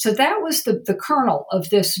 So that was the kernel of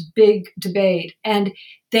this big debate. And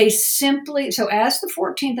they simply, so as the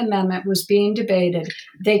 14th Amendment was being debated,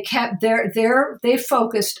 they kept they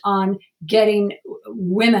focused on getting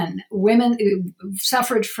women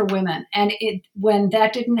suffrage for women. And when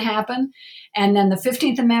that didn't happen, and then the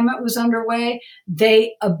 15th Amendment was underway,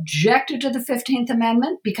 they objected to the 15th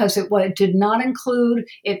Amendment because it did not include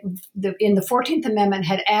it. In the 14th Amendment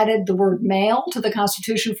had added the word male to the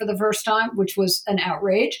Constitution for the first time, which was an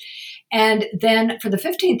outrage. And then for the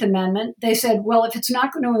 15th Amendment, they said, well, if it's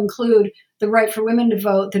not going to include the right for women to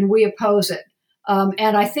vote, then we oppose it.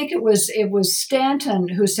 And I think it was Stanton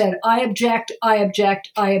who said, I object, I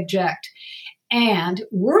object, I object. And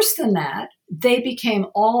worse than that, they became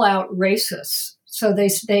all-out racists. So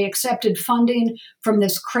they accepted funding from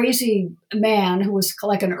this crazy man who was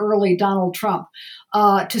like an early Donald Trump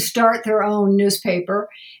to start their own newspaper.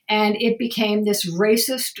 And it became this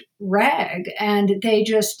racist rag. And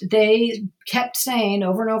they kept saying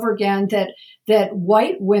over and over again that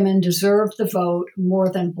white women deserved the vote more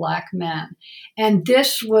than Black men. And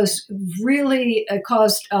this was really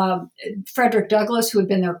caused Frederick Douglass, who had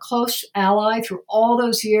been their close ally through all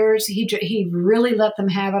those years, he really let them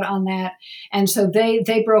have it on that. And so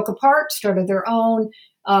they broke apart, started their own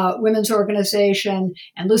women's organization,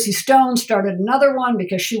 and Lucy Stone started another one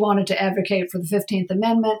because she wanted to advocate for the 15th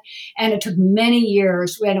Amendment. And it took many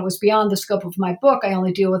years, and it was beyond the scope of my book. I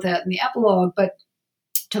only deal with that in the epilogue, but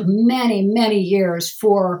took many, many years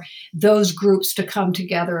for those groups to come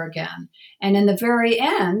together again. And in the very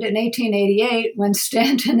end, in 1888, when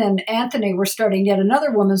Stanton and Anthony were starting yet another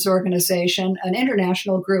women's organization, an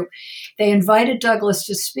international group, they invited Douglass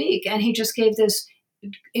to speak, and he just gave this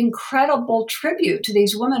incredible tribute to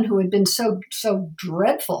these women who had been so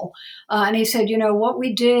dreadful. And he said, what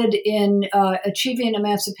we did in achieving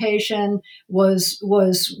emancipation was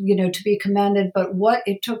to be commended, but what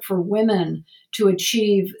it took for women to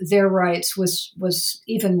achieve their rights was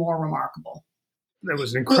even more remarkable. That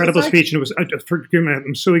was an incredible speech, and it was. Forgive me,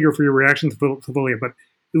 I'm so eager for your reaction to Thavolia, but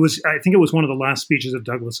it was. I think it was one of the last speeches of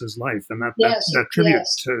Douglass's life, and that tribute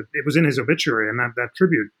to it was in his obituary, and that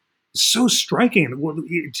tribute is so striking.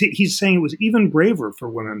 He's saying it was even braver for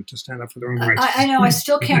women to stand up for their own rights. I know. I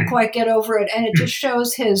still can't quite get over it, and it just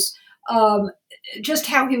shows his just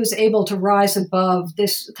how he was able to rise above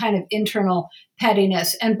this kind of internal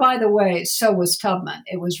pettiness. And by the way, so was Tubman.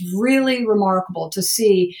 It was really remarkable to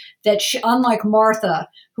see that she, unlike Martha,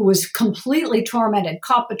 who was completely tormented,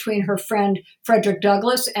 caught between her friend Frederick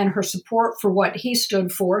Douglass and her support for what he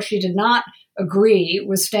stood for. She did not agree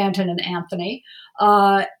with Stanton and Anthony,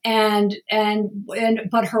 but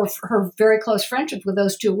her very close friendship with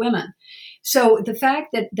those two women. So the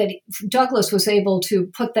fact that Douglass was able to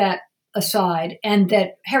put that aside, and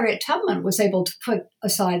that Harriet Tubman was able to put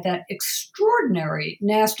aside that extraordinary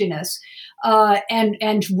nastiness, and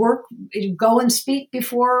go and speak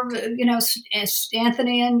before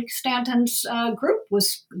Anthony and Stanton's group,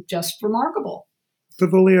 was just remarkable.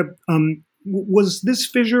 Favolia, was this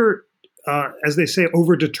fissure, as they say,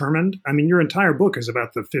 overdetermined? I mean, your entire book is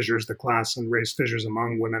about the fissures, the class and race fissures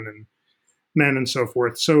among women and men and so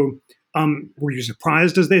forth. So were you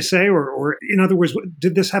surprised, as they say, or in other words,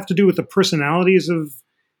 did this have to do with the personalities of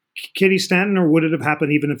Katie Stanton, or would it have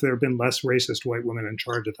happened even if there had been less racist white women in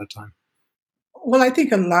charge at that time? Well, I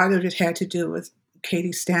think a lot of it had to do with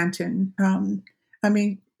Katie Stanton. I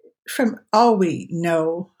mean, from all we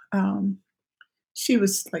know, she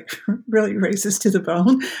was like really racist to the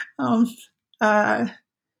bone.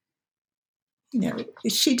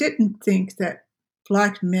 She didn't think that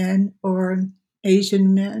Black men or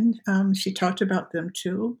Asian men, she talked about them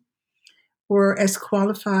too, were as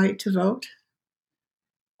qualified to vote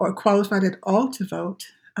or qualified at all to vote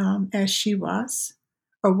as she was,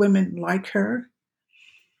 or women like her.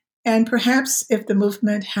 And perhaps if the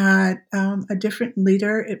movement had a different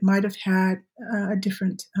leader, it might have had a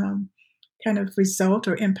different kind of result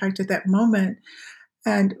or impact at that moment.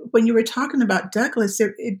 And when you were talking about Douglass,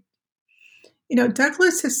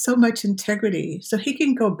 Douglass has so much integrity, so he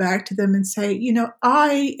can go back to them and say,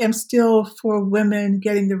 I am still for women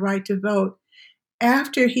getting the right to vote,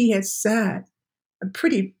 after he had said a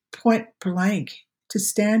pretty point blank to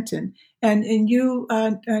Stanton. And you,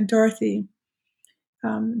 Dorothy,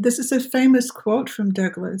 this is a famous quote from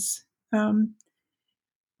Douglass,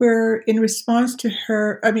 where in response to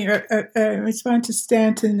in response to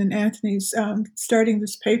Stanton and Anthony's starting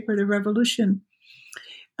this paper, The Revolution,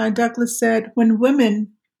 Douglass said, when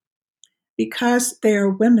women, because they are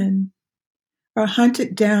women, are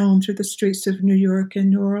hunted down through the streets of New York and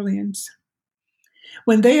New Orleans,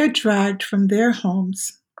 when they are dragged from their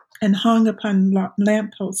homes and hung upon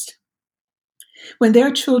lampposts, when their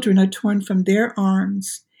children are torn from their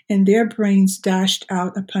arms and their brains dashed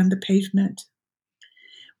out upon the pavement,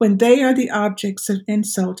 when they are the objects of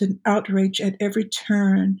insult and outrage at every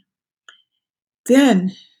turn,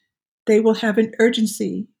 then they will have an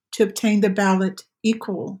urgency to obtain the ballot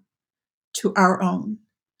equal to our own.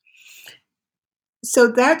 So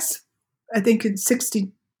that's, I think, in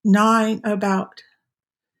 69 about.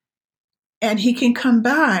 And he can come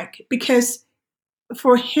back because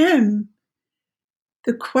for him,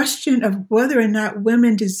 the question of whether or not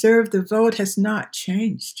women deserve the vote has not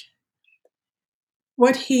changed.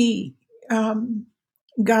 What he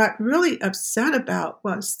got really upset about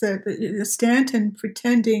was the Stanton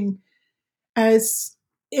pretending as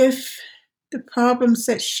if the problems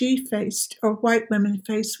that she faced or white women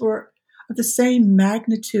faced were of the same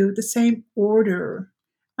magnitude, the same order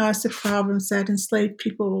as the problems that enslaved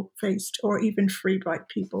people faced, or even free black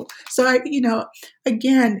people. So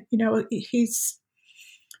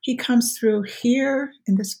he comes through here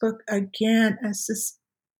in this book again as this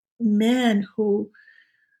man who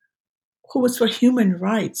was for human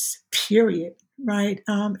rights, period, right?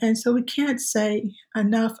 And so we can't say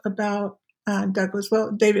enough about Douglass.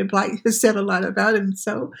 Well, David Blight has said a lot about him,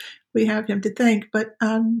 so we have him to thank. But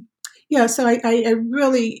so I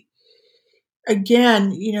really,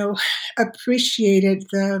 again, appreciated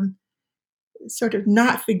the sort of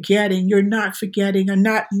you're not forgetting or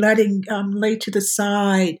not letting lay to the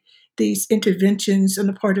side these interventions on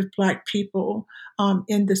the part of Black people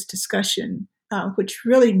in this discussion, which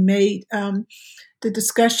really made the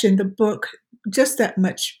discussion, the book, just that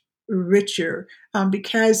much richer,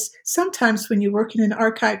 because sometimes when you work in an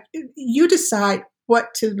archive, you decide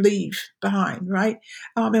what to leave behind, right?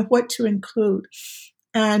 And what to include.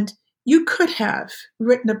 And you could have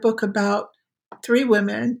written a book about three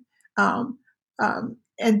women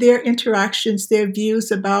and their interactions, their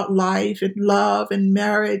views about life and love and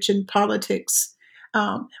marriage and politics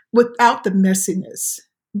without the messiness.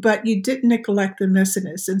 But you didn't neglect the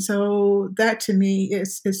messiness. And so that to me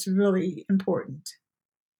is really important.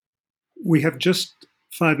 We have just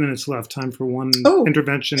 5 minutes left, time for one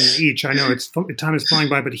intervention each. I know time is flying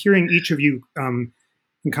by, but hearing each of you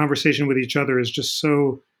in conversation with each other is just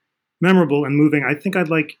so memorable and moving. I think I'd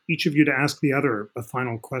like each of you to ask the other a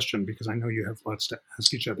final question, because I know you have lots to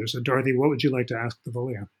ask each other. So, Dorothy, what would you like to ask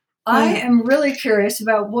Thavolia? I am really curious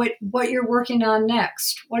about what you're working on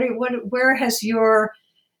next. Where has your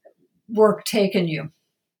work taken you?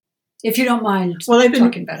 If you don't mind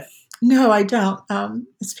talking about it. No, I don't.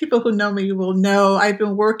 As people who know me will know, I've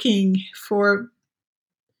been working for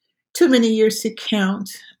too many years to count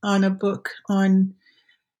on a book on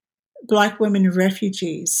Black women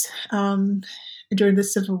refugees during the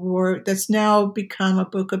Civil War. That's now become a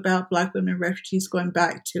book about Black women refugees going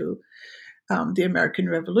back to the American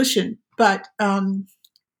Revolution. But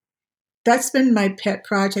that's been my pet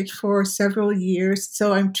project for several years.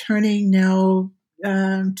 So I'm turning now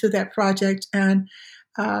to that project, and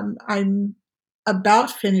I'm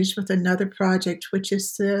about finished with another project, which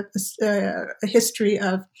is a history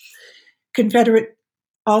of Confederate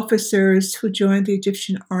officers who joined the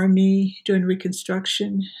Egyptian army during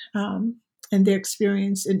Reconstruction and their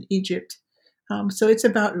experience in Egypt. So it's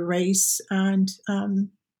about race and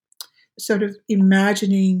sort of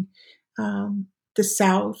imagining the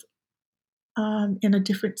South in a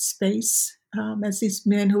different space as these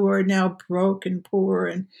men who are now broke and poor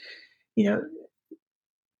and,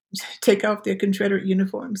 take off their Confederate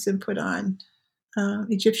uniforms and put on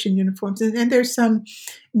Egyptian uniforms. And there's some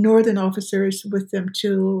Northern officers with them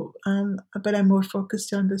too, but I'm more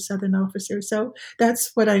focused on the Southern officers. So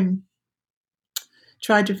that's what I'm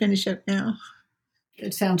trying to finish up now.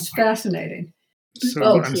 It sounds fascinating.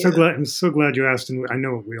 So I'm so glad you asked, and I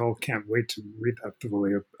know we all can't wait to read that,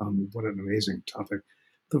 Thavolia. What an amazing topic.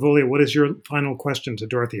 Thavolia, what is your final question to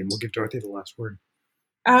Dorothy? And we'll give Dorothy the last word.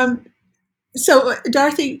 So,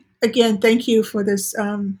 Dorothy, again, thank you for this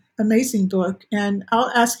amazing book. And I'll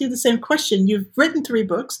ask you the same question. You've written 3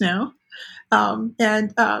 books now. When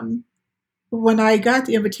I got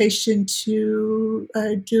the invitation to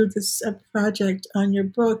do this project on your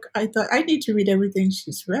book, I thought I need to read everything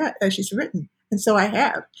she's written. And so I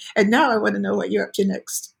have. And now I want to know what you're up to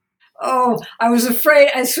next. Oh, I was afraid.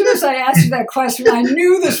 As soon as I asked you that question, I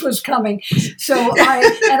knew this was coming. So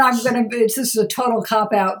this is a total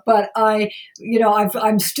cop out, but I'm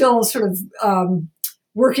still sort of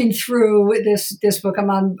working through this book. I'm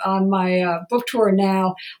on my book tour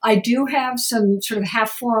now. I do have some sort of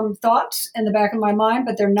half-formed thoughts in the back of my mind,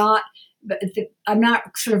 but I'm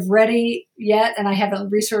not sort of ready yet, and I haven't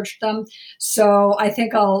researched them. So I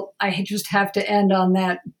think I just have to end on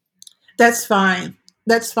that. That's fine.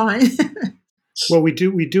 Well, we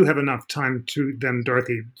do have enough time to then,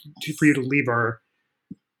 Dorothy, for you to leave our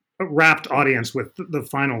rapt audience with the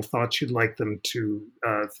final thoughts you'd like them to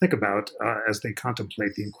think about as they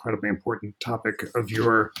contemplate the incredibly important topic of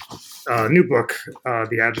your new book,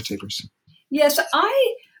 The Agitators. Yes,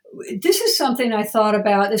 this is something I thought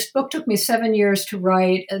about. This book took me 7 years to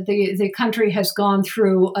write. The country has gone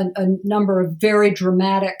through a number of very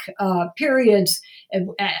dramatic periods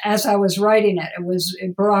as I was writing it. It was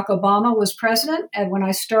Barack Obama was president, and when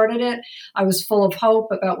I started it, I was full of hope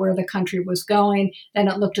about where the country was going. Then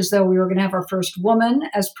it looked as though we were going to have our first woman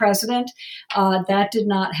as president. That did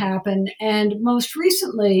not happen. And most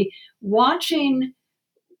recently,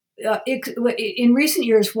 in recent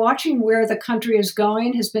years, watching where the country is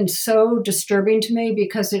going has been so disturbing to me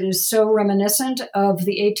because it is so reminiscent of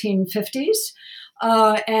the 1850s.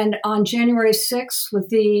 And on January 6th, with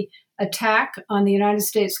the attack on the United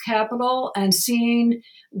States Capitol and seeing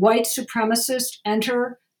white supremacists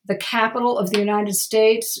enter the Capitol of the United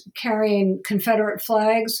States carrying Confederate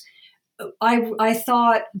flags, I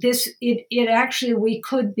thought we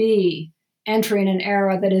could be entering an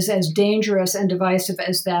era that is as dangerous and divisive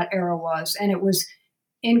as that era was. And it was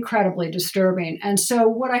incredibly disturbing. And so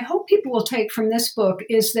what I hope people will take from this book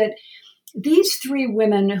is that these 3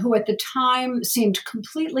 women who at the time seemed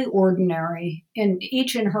completely ordinary,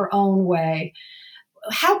 each in her own way,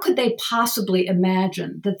 how could they possibly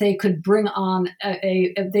imagine that they could bring on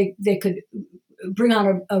the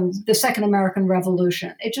Second American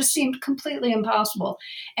Revolution? It just seemed completely impossible.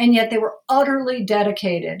 And yet they were utterly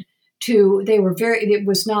dedicated it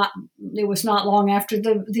was not long after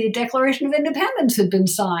the Declaration of Independence had been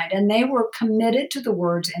signed, and they were committed to the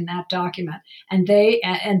words in that document, and they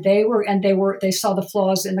saw the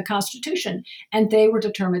flaws in the Constitution, and they were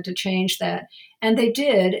determined to change that, and they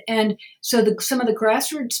did. And so some of the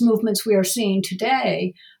grassroots movements we are seeing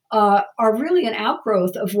today are really an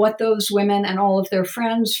outgrowth of what those women and all of their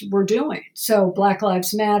friends were doing. So Black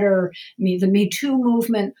Lives Matter, the Me Too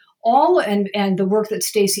movement, and the work that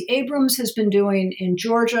Stacey Abrams has been doing in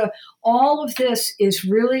Georgia, all of this is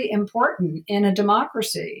really important in a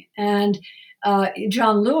democracy. And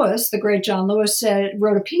John Lewis, the great John Lewis,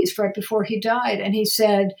 wrote a piece right before he died, and he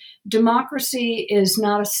said, democracy is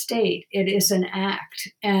not a state, it is an act.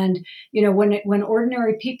 And when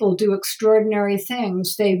ordinary people do extraordinary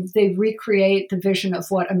things, they recreate the vision of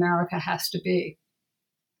what America has to be.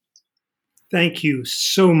 Thank you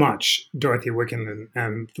so much, Dorothy Wickenden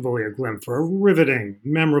and Thavolia Glymph, for a riveting,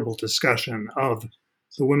 memorable discussion of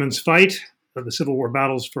the women's fight, of the Civil War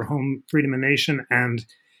battles for home, freedom, and nation, and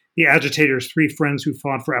the agitators, three friends who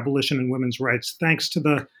fought for abolition and women's rights. Thanks to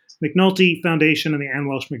the McNulty Foundation and the Ann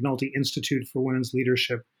Welsh McNulty Institute for Women's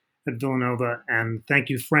Leadership at Villanova. And thank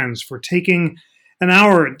you, friends, for taking an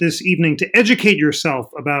hour this evening to educate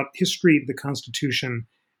yourself about history, the Constitution,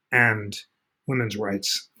 and women's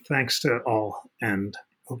rights. Thanks to all, and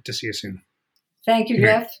hope to see you soon. Thank you,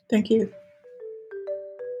 Jeff. Thank you.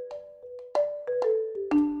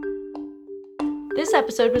 This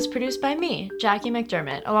episode was produced by me, Jackie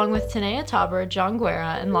McDermott, along with Tanea Tauber, John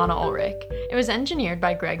Guerra, and Lana Ulrich. It was engineered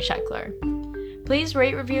by Greg Scheckler. Please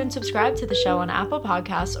rate, review, and subscribe to the show on Apple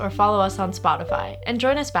Podcasts or follow us on Spotify, and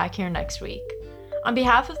join us back here next week. On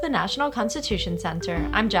behalf of the National Constitution Center,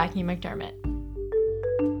 I'm Jackie McDermott.